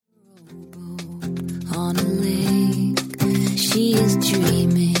on a lake. She is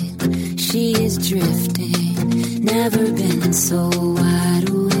dreaming, she is drifting, never been so wide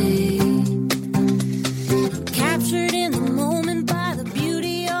awake. Captured in the moment by the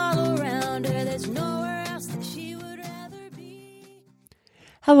beauty all around her, there's nowhere else that she would rather be.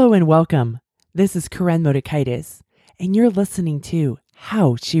 Hello and welcome. This is Karen Motekaitis, and you're listening to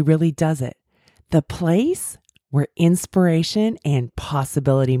How She Really Does It, the place where inspiration and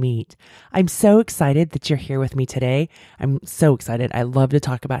possibility meet. I'm so excited that you're here with me today. I'm so excited. I love to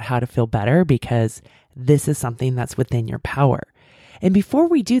talk about how to feel better because this is something that's within your power. And before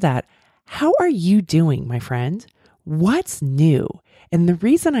we do that, how are you doing, my friend? What's new? And the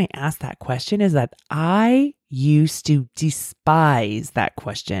reason I ask that question is that I used to despise that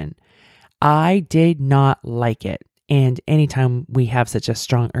question. I did not like it. And anytime we have such a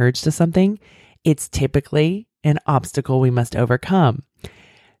strong urge to something, it's typically an obstacle we must overcome.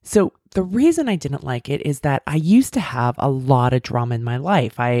 So the reason I didn't like it is that I used to have a lot of drama in my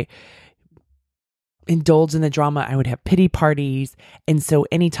life. I indulged in the drama. I would have pity parties. And so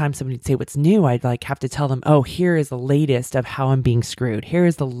anytime somebody would say what's new, I'd have to tell them, oh, here is the latest of how I'm being screwed. Here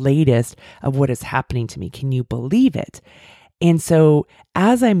is the latest of what is happening to me. Can you believe it? And so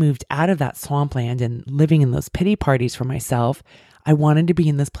as I moved out of that swampland and living in those pity parties for myself, I wanted to be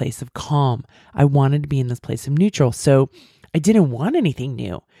in this place of calm. I wanted to be in this place of neutral. So I didn't want anything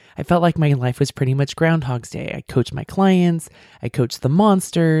new. I felt like my life was pretty much Groundhog's Day. I coached my clients, I coached the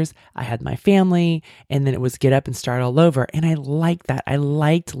monsters, I had my family, and then it was get up and start all over. And I liked that. I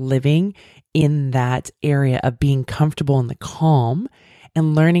liked living in that area of being comfortable in the calm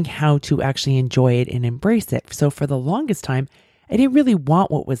and learning how to actually enjoy it and embrace it. So for the longest time, I didn't really want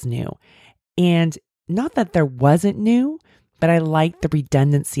what was new. And not that there wasn't new, but I liked the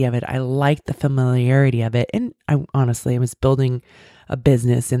redundancy of it. I liked the familiarity of it. And I was building a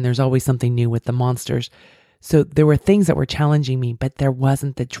business and there's always something new with the monsters. So there were things that were challenging me, but there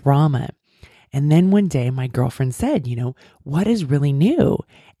wasn't the drama. And then one day my girlfriend said, what is really new?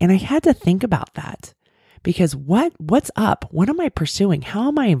 And I had to think about that because what's up? What am I pursuing? How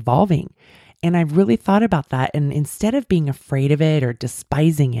am I evolving? And I really thought about that. And instead of being afraid of it or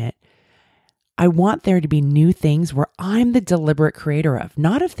despising it, I want there to be new things where I'm the deliberate creator of,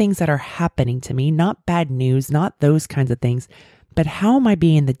 not of things that are happening to me, not bad news, not those kinds of things, but how am I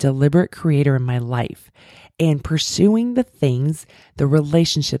being the deliberate creator in my life and pursuing the things, the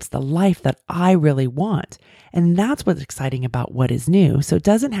relationships, the life that I really want. And that's what's exciting about what is new. So it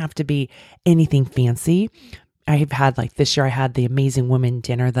doesn't have to be anything fancy. I've had this year, I had the Amazing Women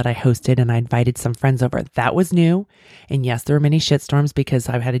dinner that I hosted and I invited some friends over. That was new. And yes, there were many shitstorms because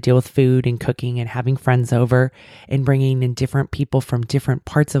I've had to deal with food and cooking and having friends over and bringing in different people from different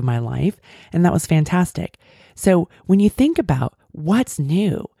parts of my life. And that was fantastic. So when you think about what's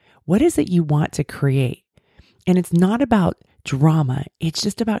new, what is it you want to create? And it's not about drama. It's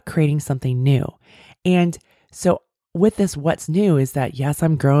just about creating something new. And so with this, what's new is that, yes,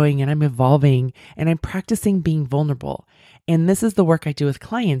 I'm growing and I'm evolving and I'm practicing being vulnerable. And this is the work I do with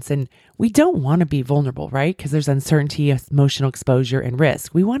clients. And we don't want to be vulnerable, right? Because there's uncertainty, emotional exposure, and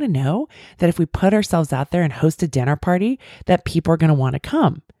risk. We want to know that if we put ourselves out there and host a dinner party, that people are going to want to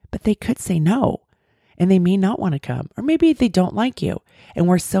come. But they could say no. And they may not want to come. Or maybe they don't like you. And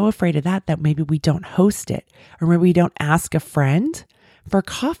we're so afraid of that maybe we don't host it. Or maybe we don't ask a friend for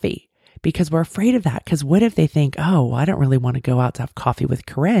coffee. Because we're afraid of that. Because what if they think, oh, I don't really want to go out to have coffee with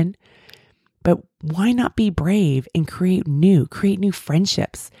Corinne. But why not be brave and create new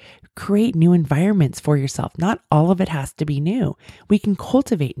friendships, create new environments for yourself? Not all of it has to be new. We can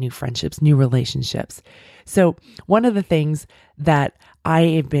cultivate new friendships, new relationships. So one of the things that I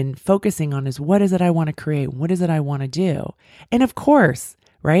have been focusing on is what is it I want to create? What is it I want to do? And of course,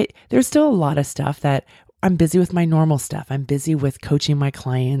 right, there's still a lot of stuff that I'm busy with my normal stuff. I'm busy with coaching my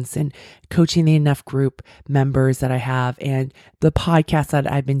clients and coaching the Enough Group members that I have and the podcast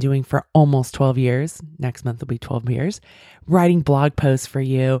that I've been doing for almost 12 years. Next month will be 12 years. Writing blog posts for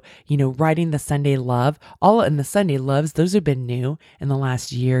you, writing the Sunday Love. All in the Sunday Loves, those have been new in the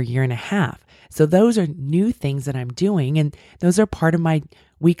last year and a half. So those are new things that I'm doing and those are part of my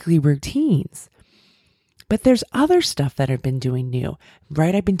weekly routines. But there's other stuff that I've been doing new,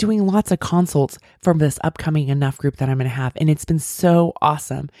 right? I've been doing lots of consults from this upcoming Enough Group that I'm going to have. And it's been so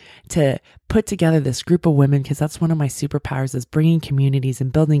awesome to put together this group of women because that's one of my superpowers is bringing communities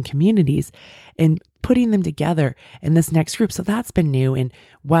and building communities and putting them together in this next group. So that's been new. And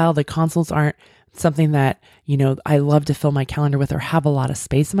while the consults aren't something that, I love to fill my calendar with or have a lot of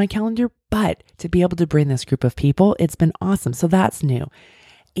space in my calendar, but to be able to bring this group of people, it's been awesome. So that's new.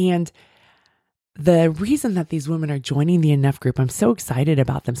 And the reason that these women are joining the Enough group, I'm so excited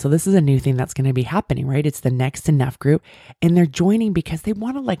about them. So this is a new thing that's going to be happening, right? It's the next Enough group, and they're joining because they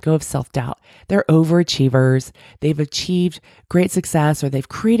want to let go of self-doubt. They're overachievers. They've achieved great success, or they've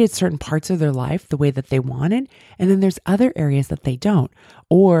created certain parts of their life the way that they wanted. And then there's other areas that they don't.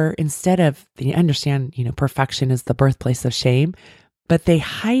 Or instead of, they understand, perfection is the birthplace of shame, but they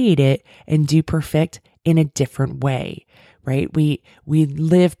hide it and do perfect in a different way. Right? We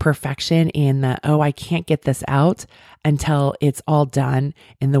live perfection in the, I can't get this out until it's all done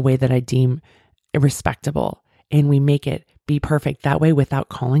in the way that I deem respectable. And we make it be perfect that way without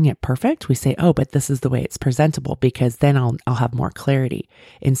calling it perfect. We say, but this is the way it's presentable, because then I'll have more clarity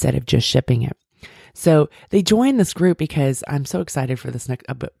instead of just shipping it. So they join this group because I'm so excited for this next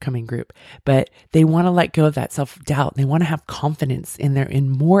upcoming group, but they want to let go of that self-doubt. They want to have confidence in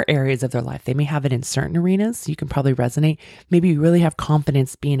more areas of their life. They may have it in certain arenas. You can probably resonate. Maybe you really have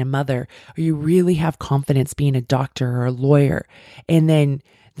confidence being a mother, or you really have confidence being a doctor or a lawyer. And then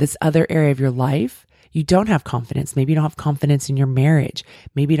this other area of your life, you don't have confidence. Maybe you don't have confidence in your marriage.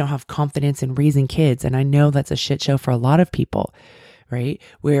 Maybe you don't have confidence in raising kids. And I know that's a shit show for a lot of people, right?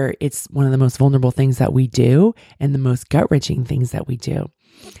 Where it's one of the most vulnerable things that we do and the most gut-wrenching things that we do.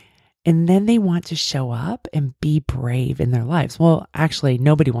 And then they want to show up and be brave in their lives. Well, actually,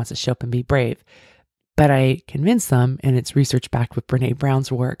 nobody wants to show up and be brave. But I convinced them, and it's research backed with Brene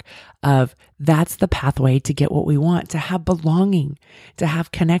Brown's work, of that's the pathway to get what we want, to have belonging, to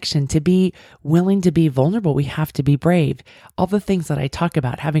have connection, to be willing to be vulnerable. We have to be brave. All the things that I talk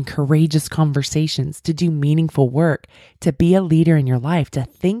about, having courageous conversations, to do meaningful work, to be a leader in your life, to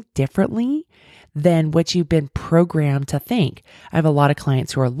think differently than what you've been programmed to think. I have a lot of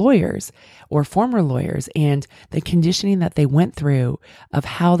clients who are lawyers or former lawyers, and the conditioning that they went through of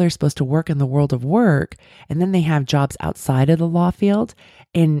how they're supposed to work in the world of work, and then they have jobs outside of the law field,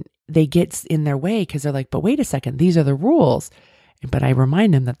 and they get in their way because they're like, but wait a second, these are the rules. But I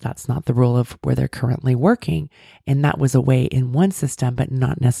remind them that that's not the rule of where they're currently working. And that was a way in one system, but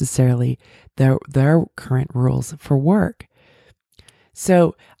not necessarily their current rules for work.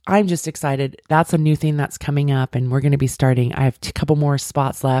 So I'm just excited. That's a new thing that's coming up, and we're going to be starting. I have a couple more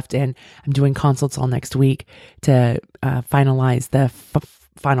spots left, and I'm doing consults all next week to finalize the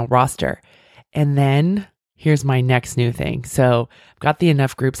final roster. And then here's my next new thing. So I've got the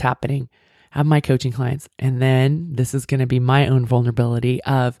Enough groups happening, have my coaching clients, and then this is going to be my own vulnerability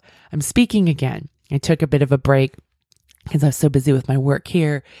of I'm speaking again. I took a bit of a break because I was so busy with my work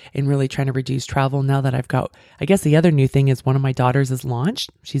here and really trying to reduce travel. Now that I've got, I guess the other new thing is one of my daughters is launched.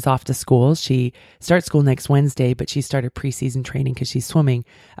 She's off to school. She starts school next Wednesday, but she started preseason training because she's swimming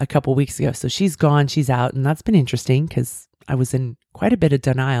a couple weeks ago. So she's gone, she's out. And that's been interesting because I was in quite a bit of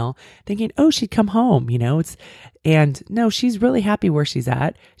denial thinking, she'd come home, and no, she's really happy where she's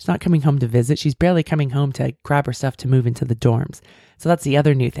at. She's not coming home to visit. She's barely coming home to grab her stuff to move into the dorms. So that's the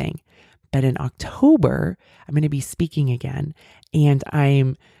other new thing. But in October, I'm going to be speaking again, and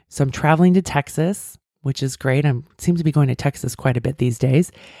I'm traveling to Texas, which is great. I seem to be going to Texas quite a bit these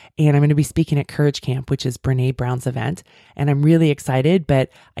days, and I'm going to be speaking at Courage Camp, which is Brene Brown's event, and I'm really excited, but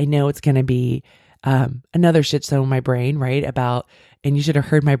I know it's going to be another shit show in my brain, right? And you should have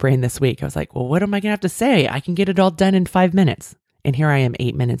heard my brain this week. I was like, well, what am I going to have to say? I can get it all done in 5 minutes. And here I am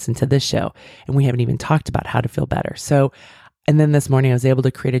 8 minutes into this show, and we haven't even talked about how to feel better. And then this morning I was able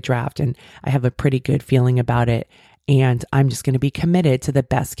to create a draft, and I have a pretty good feeling about it. And I'm just going to be committed to the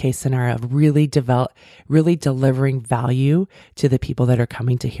best case scenario of really delivering value to the people that are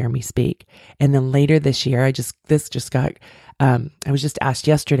coming to hear me speak. And then later this year, I was just asked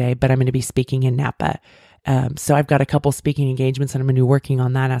yesterday, but I'm going to be speaking in Napa. So I've got a couple speaking engagements, and I'm going to be working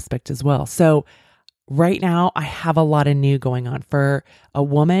on that aspect as well. So right now I have a lot of new going on for a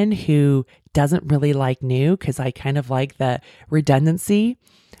woman who doesn't really like new, because I kind of like the redundancy.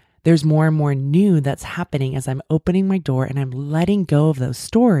 There's more and more new that's happening as I'm opening my door and I'm letting go of those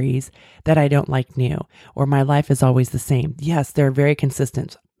stories that I don't like new, or my life is always the same. Yes, they're very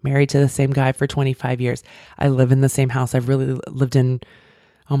consistent. Married to the same guy for 25 years. I live in the same house I've really lived in,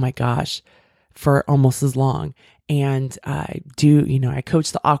 for almost as long. And I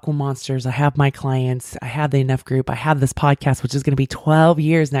coach the Aqua Monsters. I have my clients. I have the Enough group. I have this podcast, which is going to be 12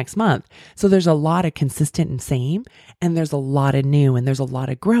 years next month. So there's a lot of consistent and same, and there's a lot of new, and there's a lot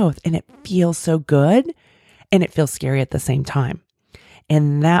of growth, and it feels so good, and it feels scary at the same time.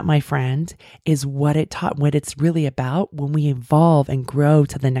 And that, my friend, is what it's really about when we evolve and grow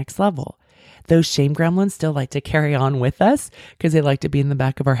to the next level. Those shame gremlins still like to carry on with us because they like to be in the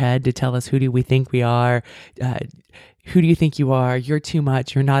back of our head to tell us, who do we think we are? Who do you think you are? You're too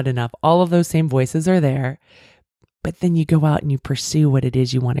much. You're not enough. All of those same voices are there. but then you go out and you pursue what it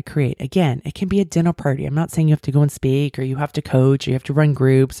is you want to create. Again, it can be a dinner party. I'm not saying you have to go and speak or you have to coach or you have to run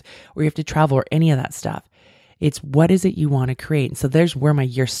groups or you have to travel or any of that stuff. It's what is it you want to create? And so there's where my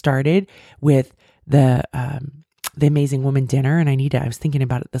year started with the Amazing Woman dinner. And I was thinking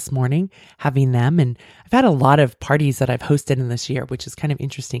about it this morning, having them. And I've had a lot of parties that I've hosted in this year, which is kind of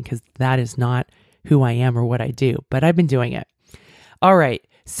interesting because that is not who I am or what I do, but I've been doing it. All right.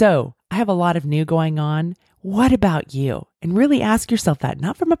 So I have a lot of new going on. What about you? And really ask yourself that,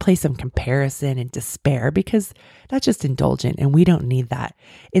 not from a place of comparison and despair, because that's just indulgent and we don't need that.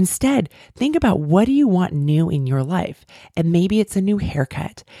 Instead, think about what do you want new in your life? And maybe it's a new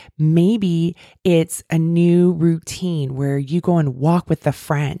haircut. Maybe it's a new routine where you go and walk with a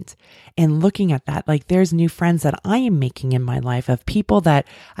friend and looking at that, like there's new friends that I am making in my life of people that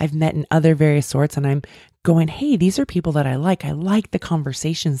I've met in other various sorts. And I'm going, hey, these are people that I like. I like the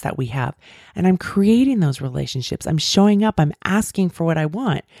conversations that we have. And I'm creating those relationships. I'm showing up. I'm asking for what I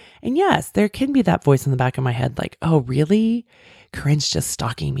want. And yes, there can be that voice in the back of my head like, oh, really? Corinne's just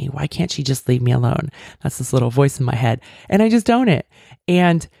stalking me. Why can't she just leave me alone? That's this little voice in my head. And I just own it.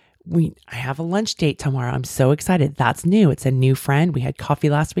 And I have a lunch date tomorrow. I'm so excited. That's new. It's a new friend. We had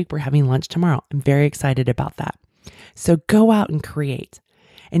coffee last week. We're having lunch tomorrow. I'm very excited about that. So go out and create.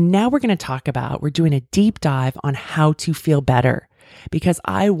 And now we're going to we're doing a deep dive on how to feel better, because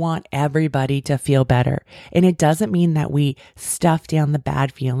I want everybody to feel better. And it doesn't mean that we stuff down the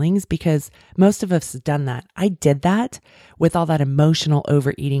bad feelings, because most of us have done that. I did that with all that emotional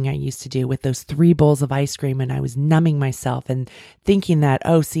overeating I used to do with those 3 bowls of ice cream. And I was numbing myself and thinking that,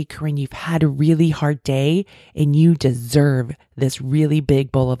 oh, see, Corinne, you've had a really hard day and you deserve this really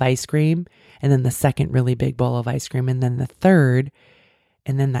big bowl of ice cream. And then the second really big bowl of ice cream. And then the third.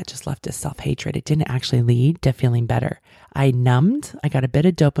 And then that just left us self-hatred. It didn't actually lead to feeling better. I numbed. I got a bit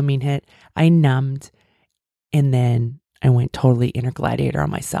of dopamine hit. I numbed. And then I went totally inner gladiator on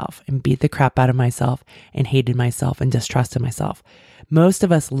myself and beat the crap out of myself and hated myself and distrusted myself. Most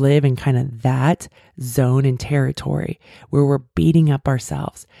of us live in kind of that zone and territory where we're beating up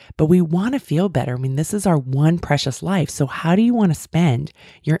ourselves, but we want to feel better. I mean, this is our one precious life. So how do you want to spend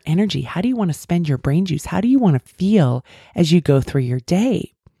your energy? How do you want to spend your brain juice? How do you want to feel as you go through your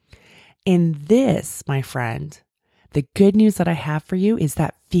day? In this, my friend, the good news that I have for you is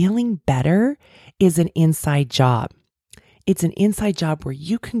that feeling better is an inside job. It's an inside job where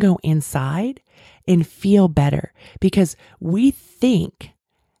you can go inside and feel better, because we think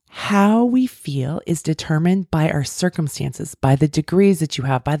how we feel is determined by our circumstances, by the degrees that you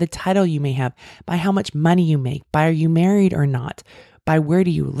have, by the title you may have, by how much money you make, by are you married or not, by where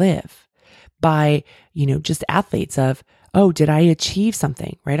do you live, by, just athletes of, oh, did I achieve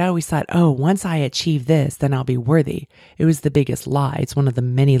something, right? I always thought, oh, once I achieve this, then I'll be worthy. It was the biggest lie. It's one of the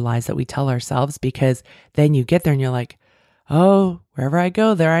many lies that we tell ourselves, because then you get there and you're like, oh, wherever I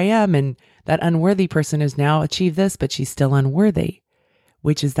go, there I am. And that unworthy person has now achieved this, but she's still unworthy,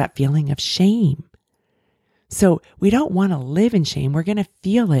 which is that feeling of shame. So we don't want to live in shame. We're going to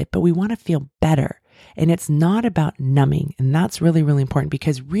feel it, but we want to feel better. And it's not about numbing. And that's really, really important,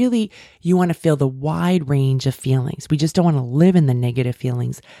 because really you want to feel the wide range of feelings. We just don't want to live in the negative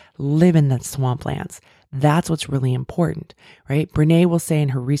feelings, live in the swamplands. That's what's really important, right? Brene will say,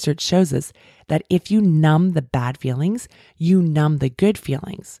 and her research shows us, that if you numb the bad feelings, you numb the good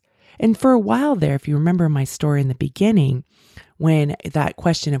feelings. And for a while there, if you remember my story in the beginning, when that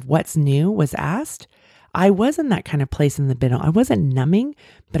question of what's new was asked, I was in that kind of place in the middle. I wasn't numbing,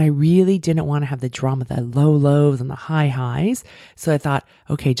 but I really didn't want to have the drama, the low lows and the high highs. So I thought,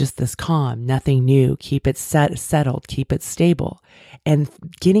 okay, just this calm, nothing new, keep it settled, keep it stable, and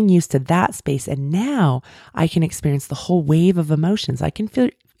getting used to that space. And now I can experience the whole wave of emotions. I can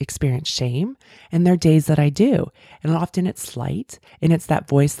experience shame, and there are days that I do. And often it's slight. And it's that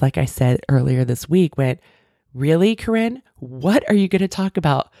voice, like I said earlier this week, went, really, Corinne, what are you going to talk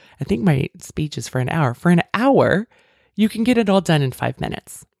about? I think my speech is for an hour. For an hour, you can get it all done in 5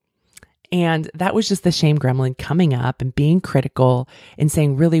 minutes. And that was just the shame gremlin coming up and being critical and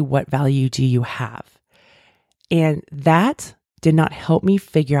saying, really, what value do you have? And that did not help me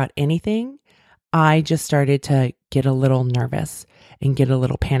figure out anything. I just started to get a little nervous and get a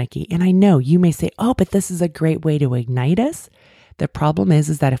little panicky. And I know you may say, oh, but this is a great way to ignite us. The problem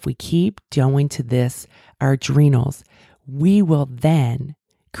is that if we keep going to this, our adrenals, we will then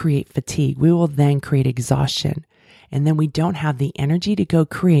create fatigue. We will then create exhaustion. And then we don't have the energy to go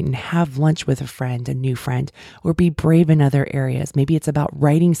create and have lunch with a friend, a new friend, or be brave in other areas. Maybe it's about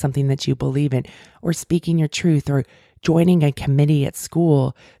writing something that you believe in, or speaking your truth, or joining a committee at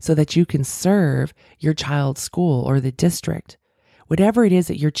school so that you can serve your child's school or the district. Whatever it is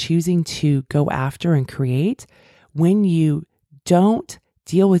that you're choosing to go after and create, when you don't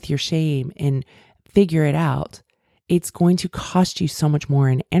deal with your shame and figure it out, it's going to cost you so much more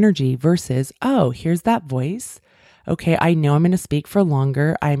in energy versus, oh, here's that voice. Okay, I know I'm going to speak for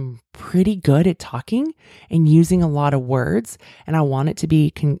longer. I'm pretty good at talking and using a lot of words, and I want it to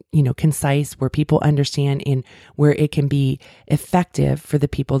be concise, where people understand and where it can be effective for the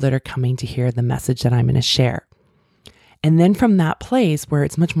people that are coming to hear the message that I'm going to share. And then from that place where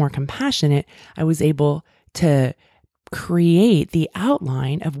it's much more compassionate, I was able to create the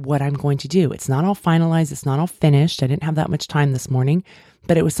outline of what I'm going to do. It's not all finalized. It's not all finished. I didn't have that much time this morning,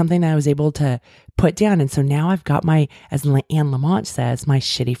 but it was something that I was able to put down. And so now I've got my, as Anne Lamott says, my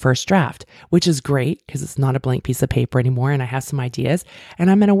shitty first draft, which is great because it's not a blank piece of paper anymore. And I have some ideas and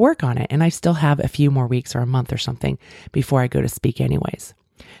I'm going to work on it. And I still have a few more weeks or a month or something before I go to speak anyways.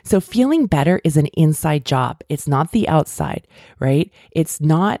 So feeling better is an inside job. It's not the outside, right? It's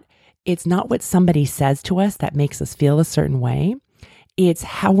not what somebody says to us that makes us feel a certain way. It's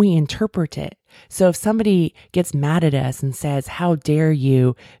how we interpret it. So if somebody gets mad at us and says, how dare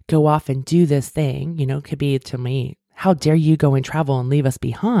you go off and do this thing, it could be to me, how dare you go and travel and leave us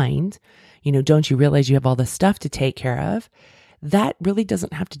behind? Don't you realize you have all this stuff to take care of? That really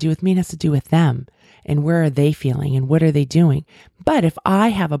doesn't have to do with me. It has to do with them and where are they feeling and what are they doing? But if I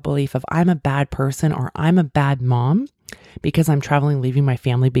have a belief of I'm a bad person or I'm a bad mom, because I'm traveling, leaving my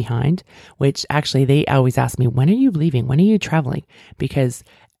family behind, which actually they always ask me, when are you leaving? When are you traveling? Because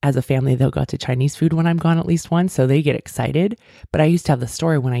as a family, they'll go to Chinese food when I'm gone at least once. So they get excited. But I used to have the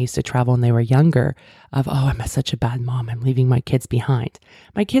story when I used to travel and they were younger of, oh, I'm such a bad mom. I'm leaving my kids behind.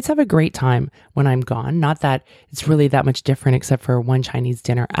 My kids have a great time when I'm gone. Not that it's really that much different except for one Chinese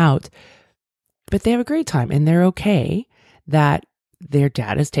dinner out, but they have a great time and they're okay that their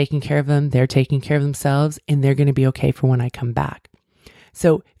dad is taking care of them, they're taking care of themselves, and they're going to be okay for when I come back.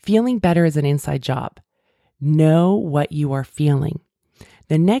 So feeling better is an inside job. Know what you are feeling.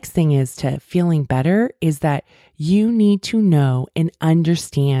 The next thing is to feeling better is that you need to know and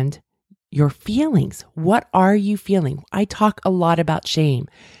understand your feelings. What are you feeling? I talk a lot about shame.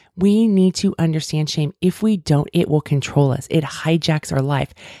 We need to understand shame. If we don't, it will control us. It hijacks our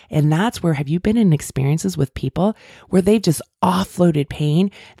life. And that's where, have you been in experiences with people where they've just offloaded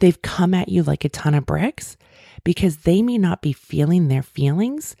pain? They've come at you like a ton of bricks because they may not be feeling their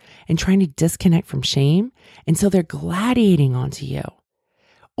feelings and trying to disconnect from shame. And so they're gladiating onto you.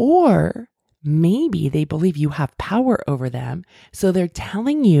 Or maybe they believe you have power over them. So they're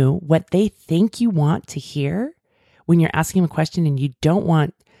telling you what they think you want to hear when you're asking them a question and you don't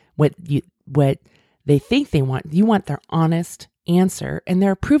want what they think they want. You want their honest answer and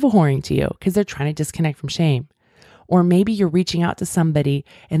they're approval whoring to you because they're trying to disconnect from shame. Or maybe you're reaching out to somebody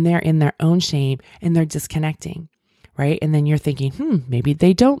and they're in their own shame and they're disconnecting, right? And then you're thinking, maybe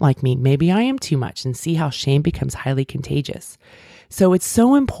they don't like me. Maybe I am too much, and see how shame becomes highly contagious. So it's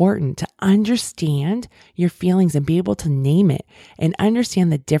so important to understand your feelings and be able to name it and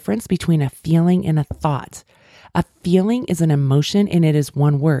understand the difference between a feeling and a thought. A feeling is an emotion and it is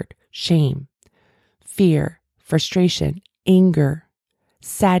one word: shame, fear, frustration, anger,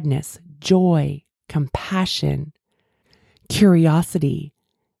 sadness, joy, compassion, curiosity,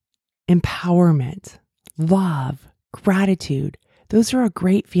 empowerment, love, gratitude. Those are all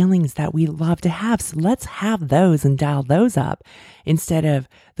great feelings that we love to have. So let's have those and dial those up instead of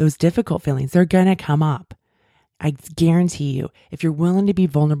those difficult feelings. They're going to come up. I guarantee you, if you're willing to be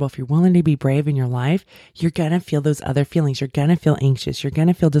vulnerable, if you're willing to be brave in your life, you're going to feel those other feelings. You're going to feel anxious. You're going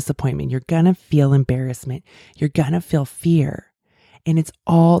to feel disappointment. You're going to feel embarrassment. You're going to feel fear. And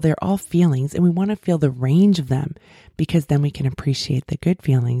they're all feelings. And we want to feel the range of them because then we can appreciate the good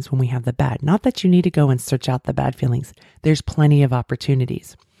feelings when we have the bad. Not that you need to go and search out the bad feelings. There's plenty of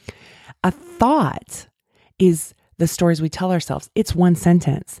opportunities. A thought is the stories we tell ourselves. It's one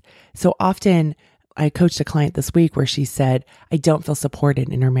sentence. So often, I coached a client this week where she said, I don't feel supported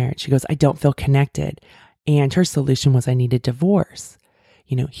in her marriage. She goes, I don't feel connected. And her solution was, I need a divorce.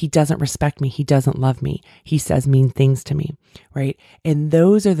 He doesn't respect me. He doesn't love me. He says mean things to me, right? And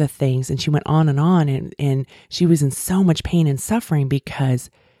those are the things. And she went on and she was in so much pain and suffering because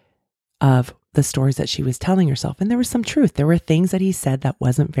of the stories that she was telling herself. And there was some truth. There were things that he said that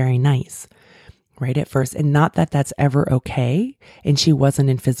wasn't very nice. Right at first. And not that that's ever okay. And she wasn't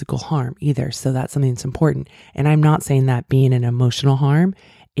in physical harm either. So that's something that's important. And I'm not saying that being in emotional harm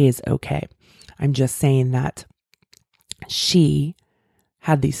is okay. I'm just saying that she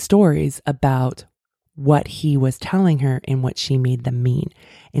had these stories about what he was telling her and what she made them mean.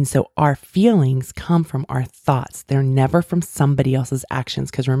 And so our feelings come from our thoughts. They're never from somebody else's actions.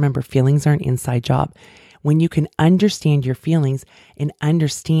 Because remember, feelings are an inside job. when you can understand your feelings and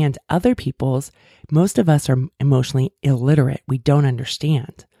understand other people's, most of us are emotionally illiterate. We don't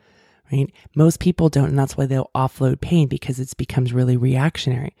understand, right? Most people don't, and that's why they'll offload pain, because it becomes really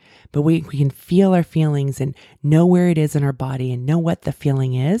reactionary. But we can feel our feelings and know where it is in our body and know what the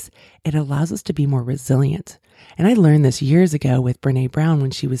feeling is. It allows us to be more resilient. And I learned this years ago with Brene Brown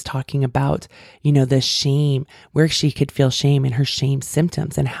when she was talking about, the shame, where she could feel shame and her shame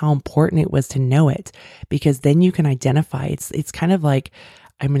symptoms and how important it was to know it, because then you can identify. It's kind of like,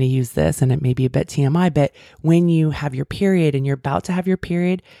 I'm going to use this and it may be a bit TMI, but when you have your period and you're about to have your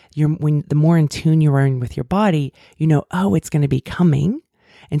period, the more in tune you are with your body, oh, it's going to be coming.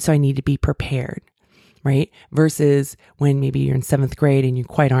 And so I need to be prepared. Right? Versus when maybe you're in 7th grade and you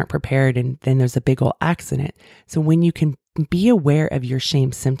quite aren't prepared and then there's a big old accident. So when you can be aware of your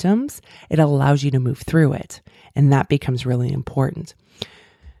shame symptoms, it allows you to move through it. And that becomes really important.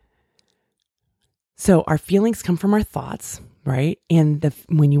 So our feelings come from our thoughts, right? And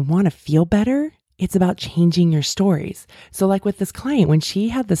when you want to feel better, it's about changing your stories. So like with this client, when she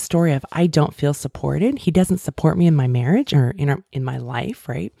had the story of, I don't feel supported, he doesn't support me in my marriage or in my life,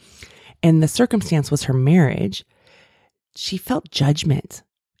 right? And the circumstance was her marriage, she felt judgment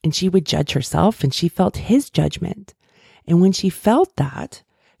and she would judge herself and she felt his judgment. And when she felt that,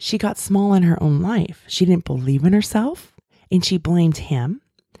 she got small in her own life. She didn't believe in herself and she blamed him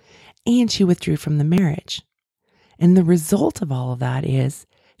and she withdrew from the marriage. And the result of all of that is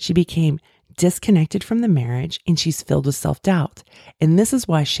she became disconnected from the marriage and she's filled with self-doubt. And this is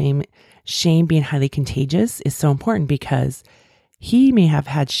why shame being highly contagious is so important, because he may have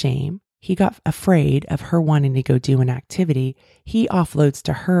had shame. He got afraid of her wanting to go do an activity. He offloads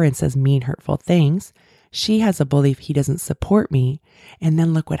to her and says mean, hurtful things. She has a belief he doesn't support me. And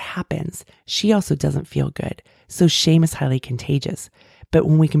then look what happens. She also doesn't feel good. So shame is highly contagious. But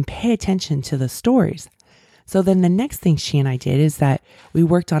when we can pay attention to the stories. So then the next thing she and I did is that we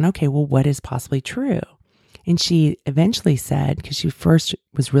worked on, okay, well, what is possibly true? And she eventually said, because she first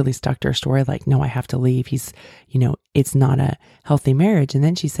was really stuck to her story, like, no, I have to leave. He's, it's not a healthy marriage. And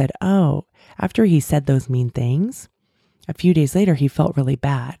then she said, oh, after he said those mean things, a few days later, he felt really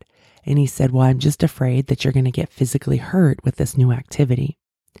bad. And he said, well, I'm just afraid that you're going to get physically hurt with this new activity.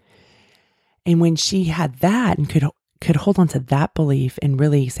 And when she had that and could hold on to that belief and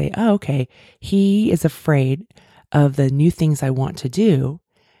really say, oh, okay, he is afraid of the new things I want to do,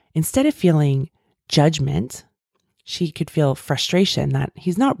 instead of feeling judgment, she could feel frustration that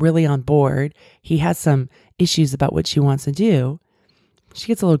he's not really on board. He has some issues about what she wants to do. She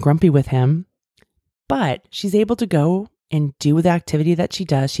gets a little grumpy with him, but she's able to go and do the activity that she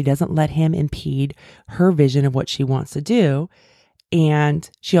does. She doesn't let him impede her vision of what she wants to do. And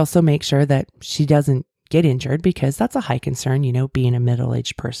she also makes sure that she doesn't get injured, because that's a high concern, being a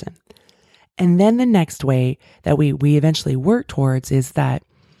middle-aged person. And then the next way that we eventually work towards is that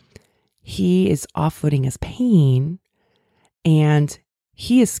he is offloading his pain, and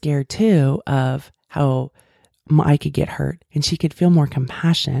he is scared too of how I could get hurt, and she could feel more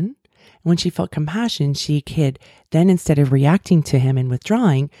compassion. And when she felt compassion, she could then, instead of reacting to him and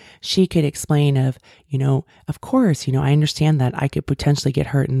withdrawing, she could explain of course, I understand that I could potentially get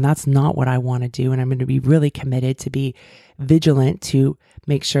hurt, and that's not what I want to do. And I'm going to be really committed to be vigilant to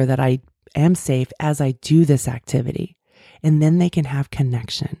make sure that I am safe as I do this activity. And then they can have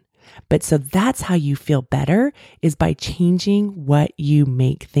connection. But so that's how you feel better, is by changing what you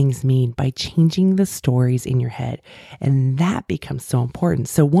make things mean, by changing the stories in your head. And that becomes so important.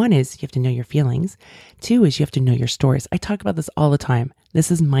 So one is you have to know your feelings. Two is you have to know your stories. I talk about this all the time.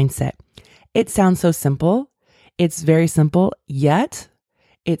 This is mindset. It sounds so simple. It's very simple, yet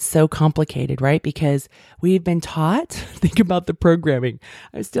it's so complicated, right? Because we've been taught, think about the programming.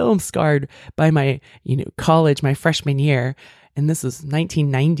 I still am scarred by my, college, my freshman year. And this was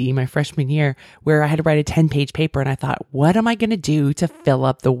 1990, my freshman year, where I had to write a 10-page paper. And I thought, what am I going to do to fill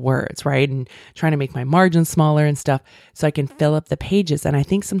up the words, right? And trying to make my margins smaller and stuff so I can fill up the pages. And I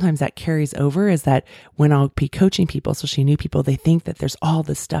think sometimes that carries over, is that when I'll be coaching people, especially new people, they think that there's all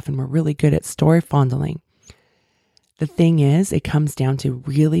this stuff and we're really good at story fondling. The thing is, it comes down to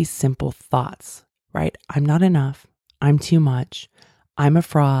really simple thoughts, right? I'm not enough. I'm too much. I'm a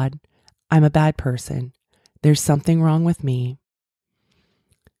fraud. I'm a bad person. There's something wrong with me.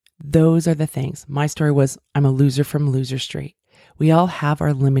 Those are the things. My story was, I'm a loser from Loser Street. We all have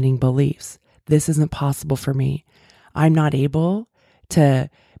our limiting beliefs. This isn't possible for me. I'm not able to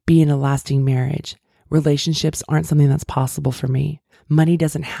be in a lasting marriage. Relationships aren't something that's possible for me. Money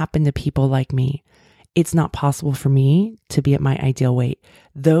doesn't happen to people like me. It's not possible for me to be at my ideal weight.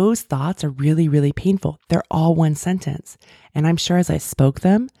 Those thoughts are really, really painful. They're all one sentence. And I'm sure as I spoke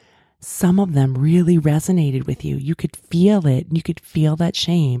them, some of them really resonated with you. You could feel it. You could feel that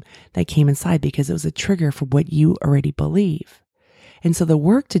shame that came inside because it was a trigger for what you already believe. And so the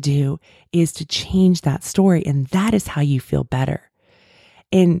work to do is to change that story. And that is how you feel better.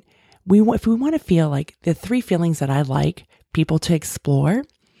 And if we want to feel like the 3 feelings that I like people to explore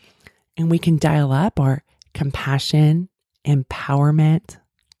and we can dial up are compassion, empowerment,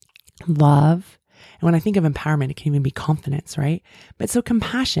 love. And when I think of empowerment, it can even be confidence, right? But so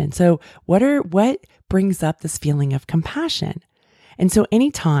compassion. So what brings up this feeling of compassion? And so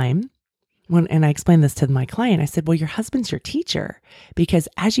anytime and I explained this to my client, I said, well, your husband's your teacher, because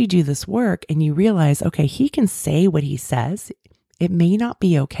as you do this work and you realize, okay, he can say what he says, it may not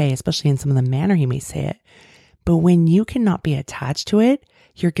be okay, especially in some of the manner he may say it. But when you cannot be attached to it,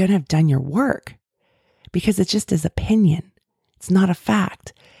 you're going to have done your work because it's just his opinion. It's not a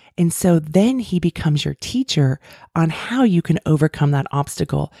fact. And so then he becomes your teacher on how you can overcome that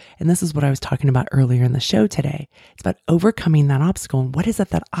obstacle. And this is what I was talking about earlier in the show today. It's about overcoming that obstacle. And what is it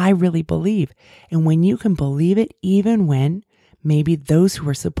that I really believe? And when you can believe it, even when maybe those who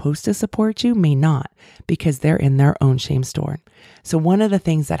are supposed to support you may not, because they're in their own shame storm. So one of the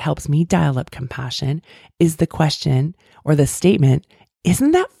things that helps me dial up compassion is the question or the statement,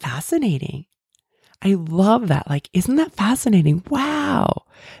 isn't that fascinating? I love that. Like, isn't that fascinating? Wow.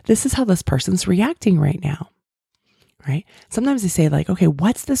 This is how this person's reacting right now, right? Sometimes they say like, okay,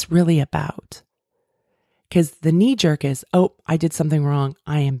 what's this really about? Because the knee jerk is, oh, I did something wrong.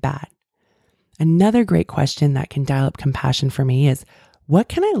 I am bad. Another great question that can dial up compassion for me is, what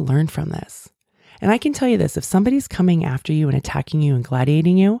can I learn from this? And I can tell you this, if somebody's coming after you and attacking you and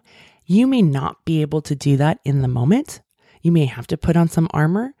gladiating you, you may not be able to do that in the moment. You may have to put on some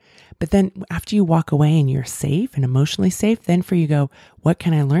armor. But then after you walk away and you're safe and emotionally safe, then for you go, what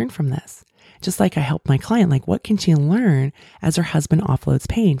can I learn from this? Just like I helped my client, like what can she learn as her husband offloads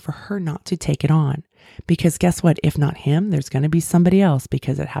pain for her not to take it on? Because guess what? If not him, there's going to be somebody else,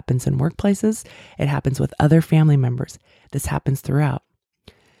 because it happens in workplaces. It happens with other family members. This happens throughout.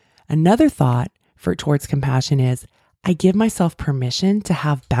 Another thought towards compassion is I give myself permission to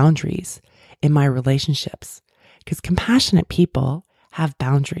have boundaries in my relationships, because compassionate people have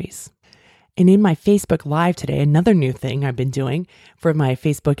boundaries. And in my Facebook Live today, another new thing I've been doing for my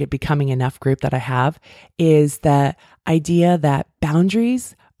Facebook It Becoming Enough group that I have is the idea that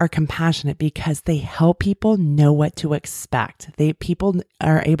boundaries are compassionate because they help people know what to expect. People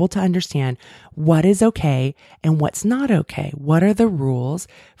are able to understand what is okay and what's not okay. What are the rules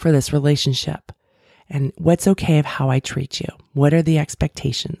for this relationship? And what's okay of how I treat you? What are the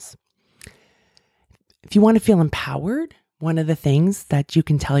expectations? If you want to feel empowered, one of the things that you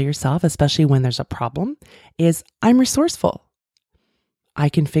can tell yourself, especially when there's a problem, is I'm resourceful. I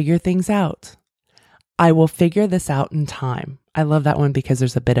can figure things out. I will figure this out in time. I love that one because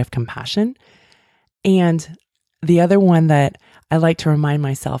there's a bit of compassion. And the other one that I like to remind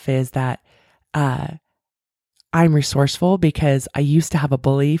myself is that I'm resourceful because I used to have a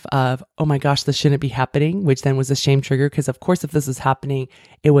belief of, oh my gosh, this shouldn't be happening, which then was a shame trigger. Because of course, if this is happening,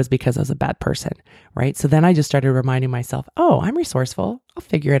 it was because I was a bad person, right? So then I just started reminding myself, oh, I'm resourceful. I'll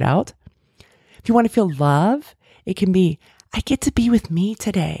figure it out. If you want to feel love, it can be, I get to be with me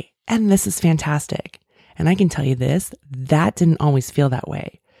today. And this is fantastic. And I can tell you this, that didn't always feel that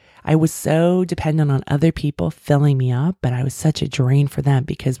way. I was so dependent on other people filling me up, but I was such a drain for them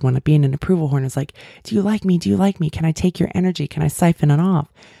because when being an approval horn is like, do you like me? Do you like me? Can I take your energy? Can I siphon it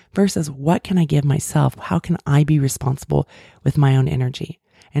off? Versus what can I give myself? How can I be responsible with my own energy?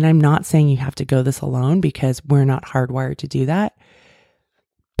 And I'm not saying you have to go this alone because we're not hardwired to do that,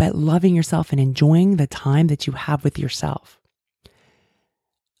 but loving yourself and enjoying the time that you have with yourself.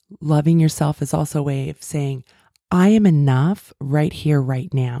 Loving yourself is also a way of saying, I am enough right here,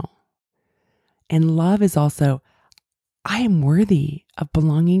 right now. And love is also, I am worthy of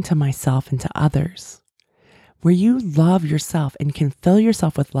belonging to myself and to others. Where you love yourself and can fill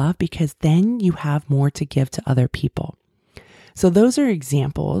yourself with love because then you have more to give to other people. So those are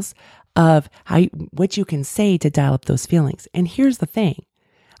examples of what you can say to dial up those feelings. And here's the thing.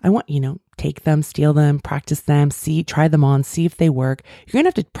 I want, take them, steal them, practice them, try them on, see if they work. You're going to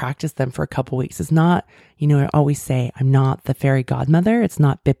have to practice them for a couple weeks. It's not, I always say, I'm not the fairy godmother. It's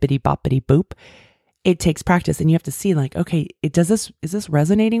not bippity boppity boop. It takes practice and you have to see like, okay, is this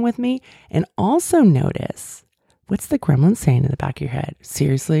resonating with me? And also notice, what's the gremlin saying in the back of your head?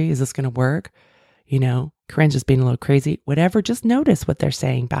 Seriously, is this going to work? Corinne's just being a little crazy, whatever. Just notice what they're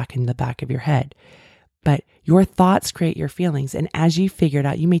saying back in the back of your head. But your thoughts create your feelings. And as you figure it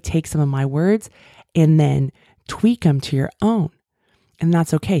out, you may take some of my words and then tweak them to your own. And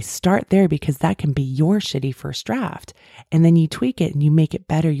that's okay. Start there because that can be your shitty first draft. And then you tweak it and you make it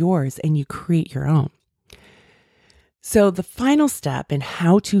better yours and you create your own. So the final step in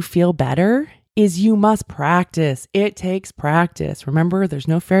how to feel better is you must practice. It takes practice. Remember, there's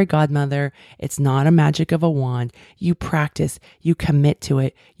no fairy godmother. It's not a magic of a wand. You practice, you commit to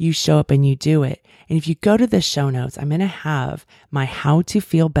it, you show up and you do it. And if you go to the show notes, I'm going to have my How to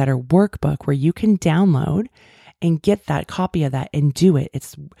Feel Better workbook where you can download and get that copy of that and do it.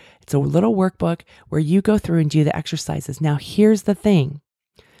 It's a little workbook where you go through and do the exercises. Now, here's the thing.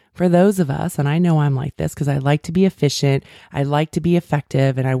 For those of us, and I know I'm like this because I like to be efficient, I like to be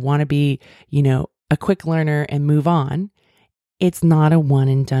effective, and I want to be, a quick learner and move on. It's not a one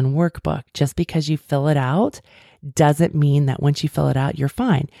and done workbook. Just because you fill it out doesn't mean that once you fill it out, you're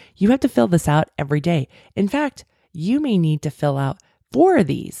fine. You have to fill this out every day. In fact, you may need to fill out 4 of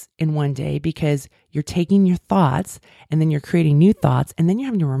these in one day because you're taking your thoughts and then you're creating new thoughts. And then you're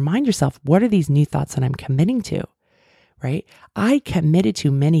having to remind yourself, what are these new thoughts that I'm committing to? Right? I committed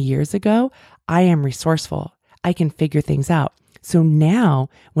to many years ago. I am resourceful. I can figure things out. So now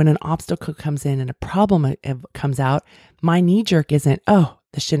when an obstacle comes in and a problem comes out, my knee jerk isn't, oh,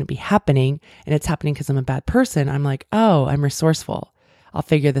 this shouldn't be happening. And it's happening because I'm a bad person. I'm like, oh, I'm resourceful. I'll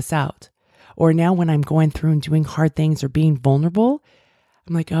figure this out. Or now when I'm going through and doing hard things or being vulnerable,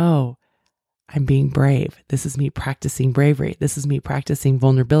 I'm like, oh, I'm being brave. This is me practicing bravery. This is me practicing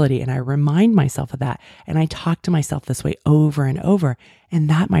vulnerability. And I remind myself of that. And I talk to myself this way over and over. And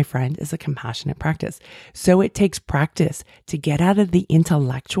that, my friend, is a compassionate practice. So it takes practice to get out of the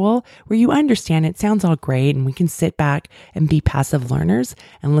intellectual where you understand it sounds all great and we can sit back and be passive learners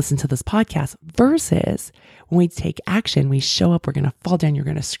and listen to this podcast versus when we take action, we show up, we're going to fall down, you're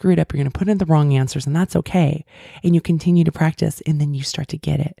going to screw it up, you're going to put in the wrong answers, and that's okay. And you continue to practice and then you start to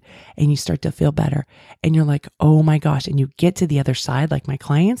get it and you start to feel better. And you're like, oh my gosh. And you get to the other side, like my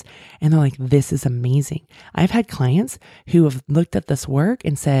clients, and they're like, this is amazing. I've had clients who have looked at this work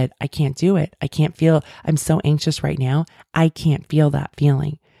and said, I can't do it. I can't feel, I'm so anxious right now. I can't feel that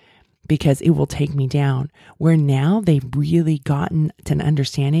feeling because it will take me down. Where now they've really gotten to an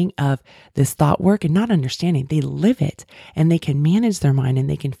understanding of this thought work and not understanding, they live it and they can manage their mind and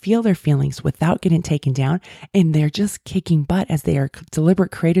they can feel their feelings without getting taken down. And they're just kicking butt as they are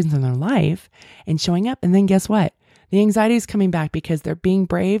deliberate creators in their life and showing up. And then guess what? The anxiety is coming back because they're being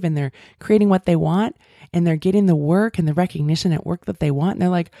brave and they're creating what they want and they're getting the work and the recognition at work that they want. And they're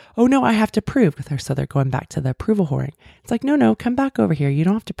like, oh no, I have to prove. So they're going back to the approval whoring. It's like, no, come back over here. You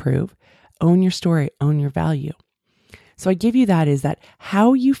don't have to prove. Own your story, own your value. So I give you that is that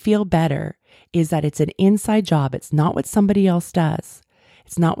how you feel better is that it's an inside job. It's not what somebody else does.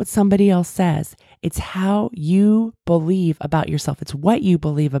 It's not what somebody else says. It's how you believe about yourself. It's what you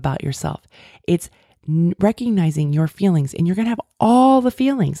believe about yourself. It's recognizing your feelings, and you're going to have all the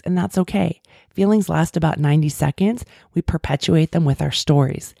feelings, and that's okay. Feelings last about 90 seconds. We perpetuate them with our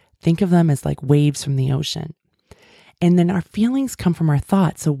stories. Think of them as like waves from the ocean. And then our feelings come from our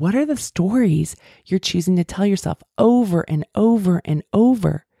thoughts. So what are the stories you're choosing to tell yourself over and over and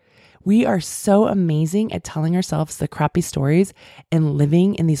over? We are so amazing at telling ourselves the crappy stories and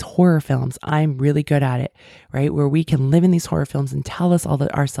living in these horror films. I'm really good at it, right? Where we can live in these horror films and tell us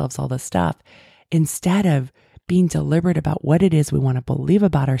ourselves all this stuff instead of being deliberate about what it is we want to believe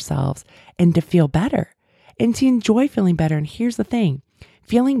about ourselves and to feel better and to enjoy feeling better. And here's the thing.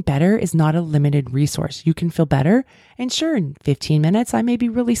 Feeling better is not a limited resource. You can feel better. And sure, in 15 minutes, I may be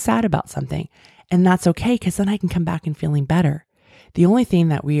really sad about something. And that's okay because then I can come back and feeling better. The only thing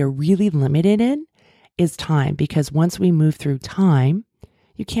that we are really limited in is time, because once we move through time,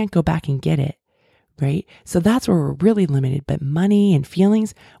 you can't go back and get it, right? So that's where we're really limited. But money and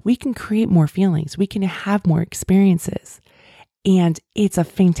feelings, we can create more feelings. We can have more experiences. And it's a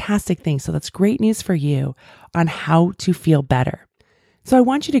fantastic thing. So that's great news for you on how to feel better. So I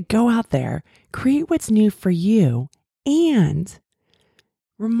want you to go out there, create what's new for you, and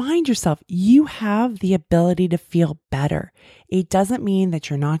remind yourself you have the ability to feel better. It doesn't mean that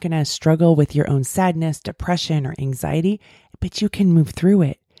you're not going to struggle with your own sadness, depression, or anxiety, but you can move through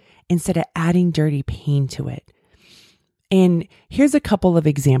it instead of adding dirty pain to it. And here's a couple of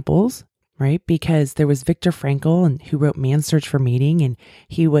examples, right? Because there was Viktor Frankl, who wrote Man's Search for Meaning, and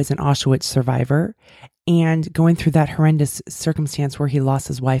he was an Auschwitz survivor. And going through that horrendous circumstance where he lost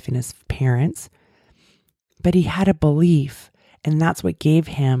his wife and his parents, but he had a belief, and that's what gave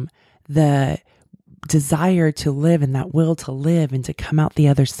him the desire to live and that will to live and to come out the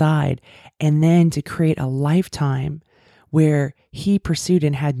other side, and then to create a lifetime where he pursued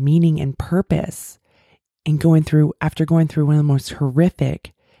and had meaning and purpose. And after going through one of the most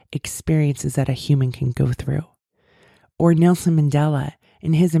horrific experiences that a human can go through. or Nelson Mandela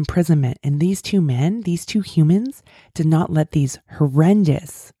in his imprisonment. And these two men, these two humans, did not let these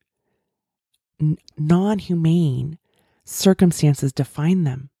horrendous, non-humane circumstances define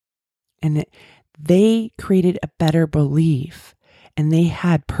them. And they created a better belief and they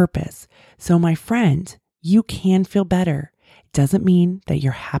had purpose. So my friend, you can feel better. It doesn't mean that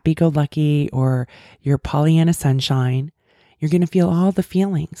you're happy-go-lucky or you're Pollyanna sunshine. You're going to feel all the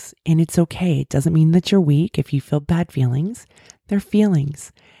feelings and it's okay. It doesn't mean that you're weak if you feel bad feelings. They're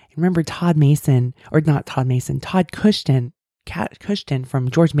feelings. Remember Todd Cushton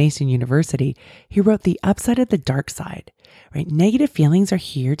from George Mason University, he wrote The Upside of the Dark Side, right? Negative feelings are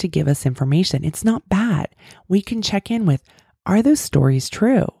here to give us information. It's not bad. We can check in with, are those stories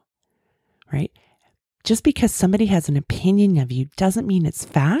true, right? Just because somebody has an opinion of you doesn't mean it's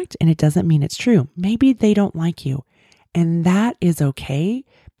fact and it doesn't mean it's true. Maybe they don't like you and that is okay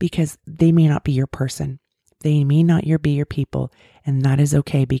because they may not be your person. They may not be your people, and that is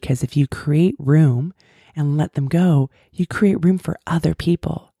okay because if you create room and let them go, you create room for other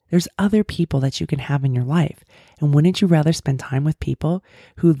people. There's other people that you can have in your life. And wouldn't you rather spend time with people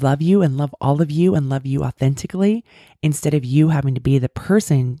who love you and love all of you and love you authentically instead of you having to be the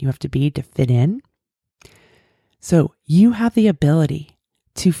person you have to be to fit in? So you have the ability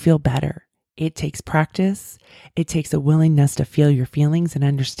to feel better. It takes practice. It takes a willingness to feel your feelings and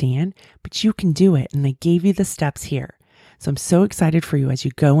understand, but you can do it. And I gave you the steps here. So I'm so excited for you as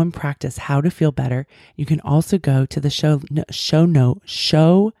you go and practice how to feel better. You can also go to the show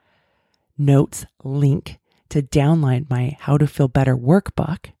notes link to download my How to Feel Better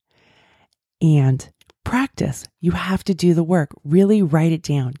workbook and practice. You have to do the work. Really write it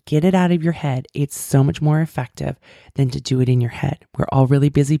down. Get it out of your head. It's so much more effective than to do it in your head. We're all really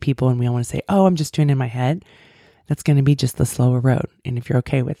busy people and we all want to say, oh, I'm just doing it in my head. That's going to be just the slower road. And if you're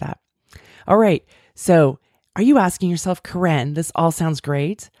okay with that. All right. So are you asking yourself, Karen, this all sounds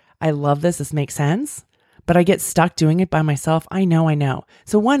great. I love this. This makes sense. But I get stuck doing it by myself. I know.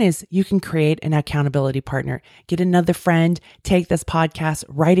 So one is you can create an accountability partner. Get another friend, take this podcast,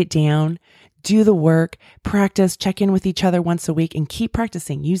 write it down, do the work, practice, check in with each other once a week and keep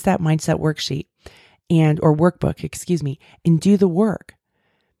practicing. Use that mindset worksheet or workbook, and do the work.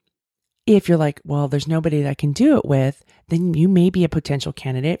 If you're like, well, there's nobody that I can do it with, then you may be a potential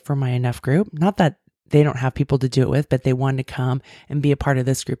candidate for my Enough group. Not that they don't have people to do it with, but they want to come and be a part of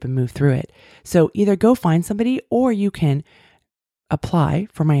this group and move through it. So either go find somebody or you can apply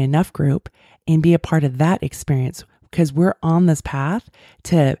for my Enough group and be a part of that experience because we're on this path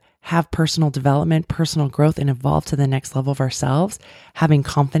to have personal development, personal growth, and evolve to the next level of ourselves, having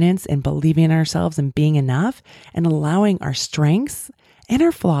confidence and believing in ourselves and being enough and allowing our strengths and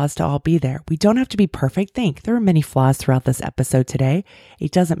our flaws to all be there. We don't have to be perfect. There are many flaws throughout this episode today.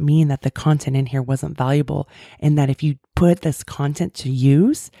 It doesn't mean that the content in here wasn't valuable and that if you put this content to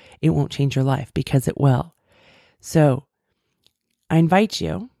use, it won't change your life because it will. So I invite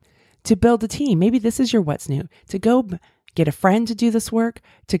you to build a team. Maybe this is your what's new, to go get a friend to do this work,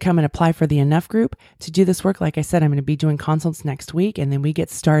 to come and apply for the Enough group, to do this work. Like I said, I'm going to be doing consults next week, and then we get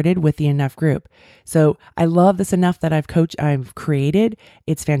started with the Enough group. So I love this Enough that I've created.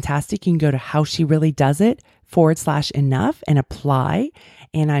 It's fantastic. You can go to howshereallydoesit.com/enough and apply.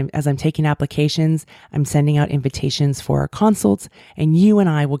 And as I'm taking applications, I'm sending out invitations for our consults, and you and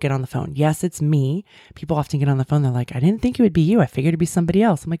I will get on the phone. Yes, it's me. People often get on the phone. They're like, I didn't think it would be you. I figured it'd be somebody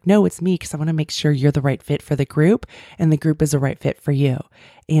else. I'm like, no, it's me because I want to make sure you're the right fit for the group and the group is the right fit for you.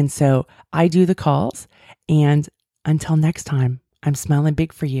 And so I do the calls. And until next time, I'm smiling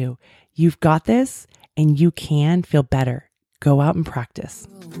big for you. You've got this and you can feel better. Go out and practice.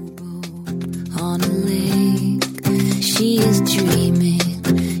 On a lake, she is dreaming.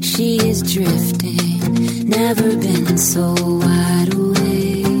 She is drifting, never been so wide awake.